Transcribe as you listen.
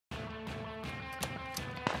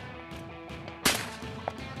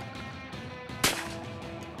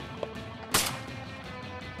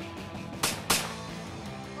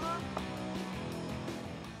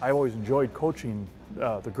I always enjoyed coaching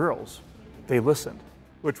the girls. They listened,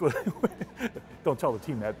 which was, don't tell the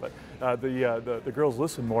team that, but the girls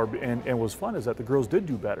listened more, and was fun is that the girls did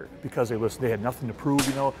do better because they listened. They had nothing to prove,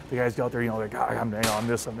 you know. The guys out there, you know, like, I'm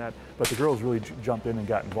this, I'm that. But the girls really jumped in and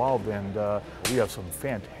got involved, and we have some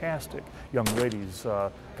fantastic young ladies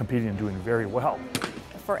competing and doing very well.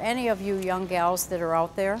 For any of you young gals that are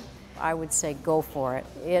out there, I would say go for it.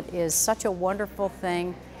 It is such a wonderful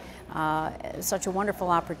thing. Such a wonderful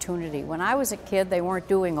opportunity. When I was a kid, they weren't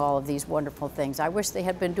doing all of these wonderful things. I wish they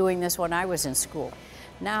had been doing this when I was in school.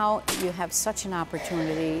 Now you have such an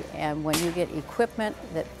opportunity, and when you get equipment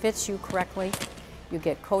that fits you correctly, you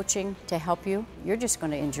get coaching to help you, you're just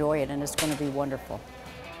going to enjoy it, and it's going to be wonderful.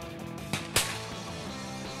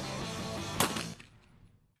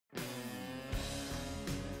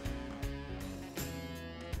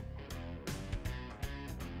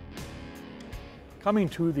 Coming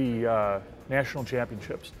to the National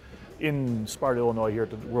Championships in Sparta, Illinois, here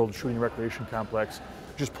at the World Shooting Recreation Complex,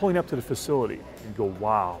 just pulling up to the facility, you go,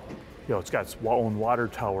 wow. You know, it's got its own water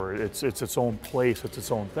tower, it's its own place, it's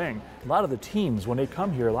its own thing. A lot of the teams, when they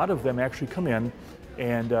come here, a lot of them actually come in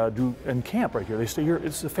and camp right here. They stay here.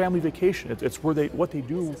 It's a family vacation. It's where what they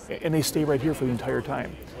do, and they stay right here for the entire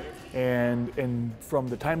time. And from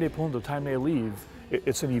the time they pull in to the time they leave,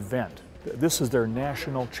 it's an event. This is their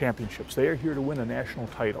national championships. They are here to win a national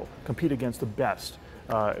title, compete against the best,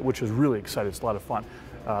 which is really exciting. It's a lot of fun.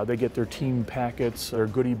 They get their team packets, their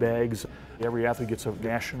goodie bags. Every athlete gets a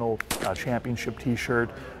national championship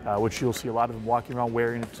T-shirt, which you'll see a lot of them walking around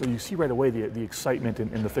wearing. So you see right away the excitement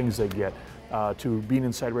and the things they get. To being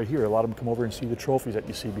inside right here, a lot of them come over and see the trophies that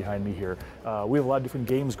you see behind me here. We have a lot of different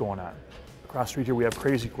games going on. Across the street here we have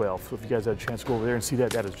Crazy Quail, so if you guys had a chance to go over there and see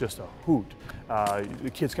that, that is just a hoot.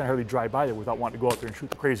 The kids can't hardly drive by there without wanting to go out there and shoot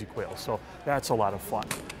the Crazy Quail, so that's a lot of fun.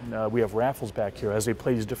 We have raffles back here. As they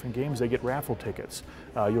play these different games, they get raffle tickets.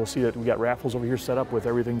 You'll see that we got raffles over here set up with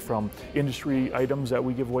everything from industry items that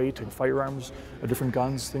we give away to firearms, different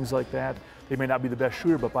guns, things like that. They may not be the best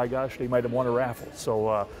shooter, but by gosh, they might have won a raffle.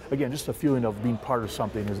 So again, just a feeling of being part of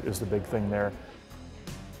something is the big thing there.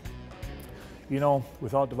 You know,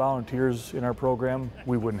 without the volunteers in our program,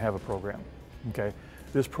 we wouldn't have a program, okay?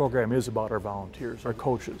 This program is about our volunteers, our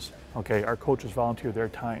coaches, okay? Our coaches volunteer their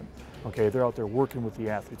time, okay? They're out there working with the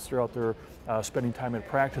athletes. They're out there spending time at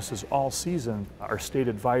practices all season. Our state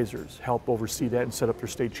advisors help oversee that and set up their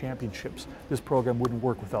state championships. This program wouldn't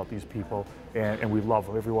work without these people, and we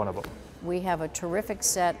love every one of them. We have a terrific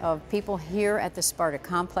set of people here at the Sparta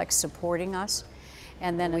Complex supporting us,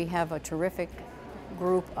 and then we have a terrific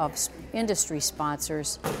group of industry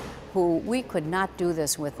sponsors who we could not do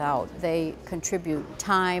this without. They contribute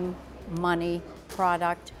time, money,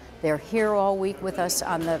 product. They're here all week with us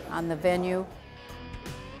on the venue.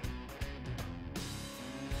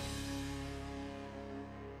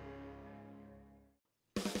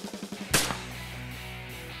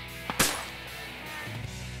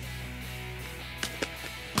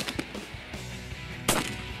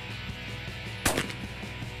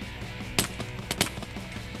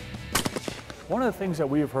 One of the things that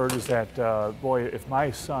we have heard is that, boy, if my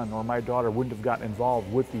son or my daughter wouldn't have gotten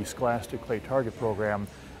involved with the Scholastic Clay Target program,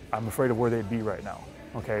 I'm afraid of where they'd be right now,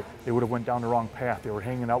 okay? They would have went down the wrong path. They were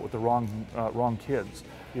hanging out with the wrong kids.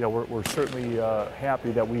 You know, we're certainly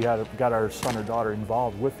happy that we got our son or daughter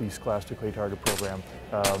involved with the Scholastic Clay Target program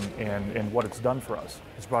and what it's done for us.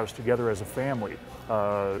 It's brought us together as a family,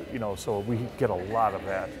 you know, so we get a lot of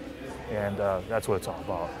that, and that's what it's all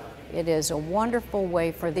about. It is a wonderful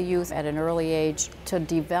way for the youth at an early age to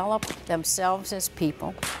develop themselves as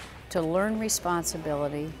people, to learn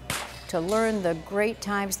responsibility, to learn the great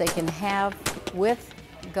times they can have with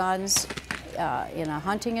guns in a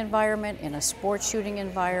hunting environment, in a sports shooting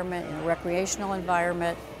environment, in a recreational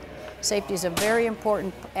environment. Safety is a very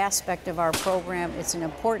important aspect of our program. It's an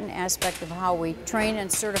important aspect of how we train and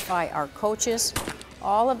certify our coaches.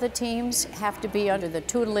 All of the teams have to be under the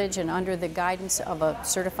tutelage and under the guidance of a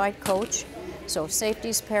certified coach, so safety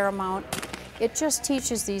is paramount. It just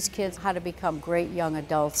teaches these kids how to become great young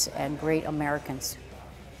adults and great Americans.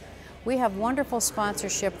 We have wonderful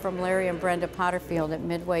sponsorship from Larry and Brenda Potterfield at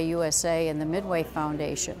Midway USA and the Midway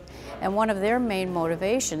Foundation. And one of their main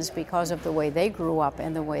motivations, because of the way they grew up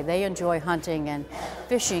and the way they enjoy hunting and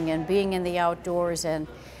fishing and being in the outdoors and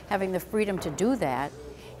having the freedom to do that,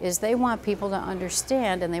 is they want people to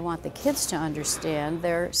understand, and they want the kids to understand,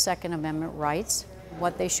 their Second Amendment rights,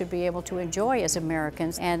 what they should be able to enjoy as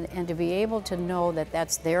Americans, and to be able to know that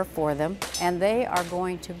that's there for them. And they are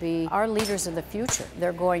going to be our leaders of the future.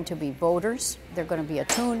 They're going to be voters. They're going to be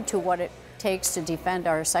attuned to what it takes to defend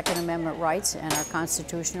our Second Amendment rights and our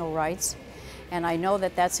constitutional rights. And I know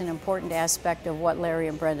that that's an important aspect of what Larry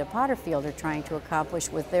and Brenda Potterfield are trying to accomplish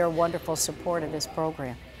with their wonderful support of this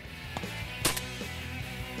program.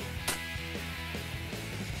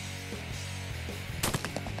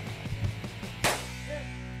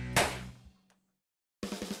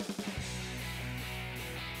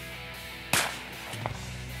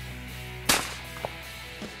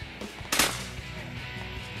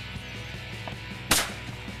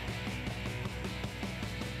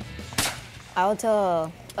 I would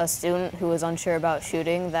tell a student who is unsure about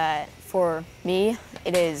shooting that for me,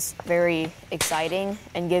 it is very exciting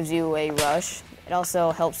and gives you a rush. It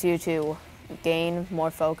also helps you to gain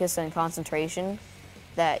more focus and concentration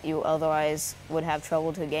that you otherwise would have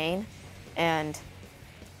trouble to gain. And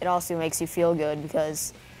it also makes you feel good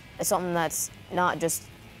because it's something that's not just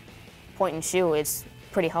point and shoot, it's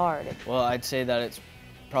pretty hard. Well, I'd say that it's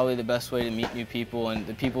probably the best way to meet new people, and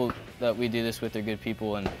the people that we do this with are good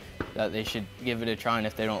people, and that they should give it a try, and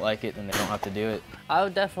if they don't like it, then they don't have to do it. I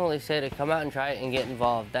would definitely say to come out and try it and get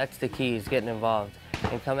involved. That's the key, is getting involved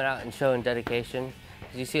and coming out and showing dedication.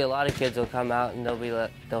 Because you see a lot of kids will come out and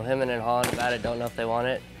they'll hemming and hawing about it, don't know if they want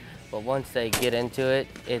it, but once they get into it,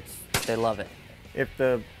 they love it. If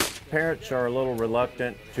the parents are a little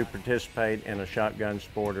reluctant to participate in a shotgun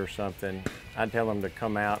sport or something, I tell them to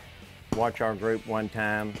come out, watch our group one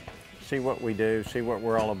time, see what we do, see what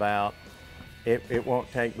we're all about. It won't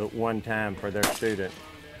take but one time for their student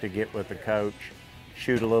to get with the coach,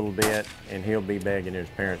 shoot a little bit, and he'll be begging his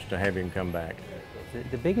parents to have him come back.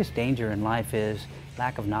 The biggest danger in life is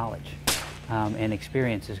lack of knowledge and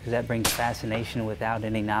experiences, because that brings fascination without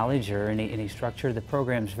any knowledge or any structure. The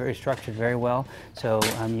program's very structured very well, so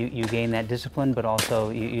you gain that discipline, but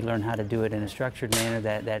also you learn how to do it in a structured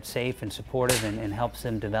manner that's safe and supportive and helps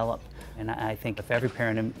them develop. And I think if every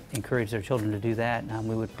parent encouraged their children to do that,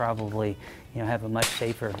 we would probably have a much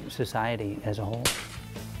safer society as a whole.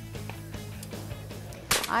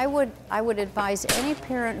 I would advise any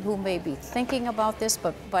parent who may be thinking about this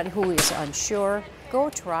but who is unsure, go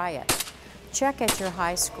try it. Check at your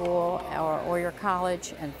high school or your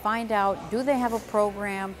college and find out, do they have a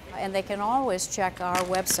program? And they can always check our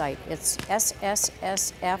website. It's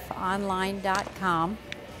sssfonline.com.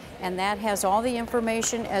 And that has all the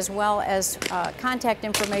information as well as contact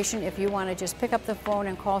information. If you want to just pick up the phone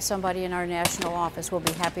and call somebody in our national office, we'll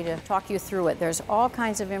be happy to talk you through it. There's all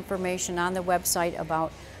kinds of information on the website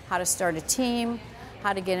about how to start a team,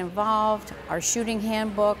 how to get involved, our shooting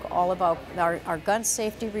handbook, all about our gun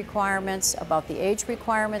safety requirements, about the age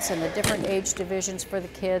requirements and the different age divisions for the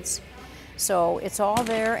kids. So it's all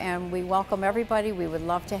there, and we welcome everybody. We would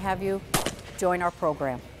love to have you join our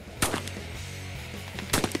program.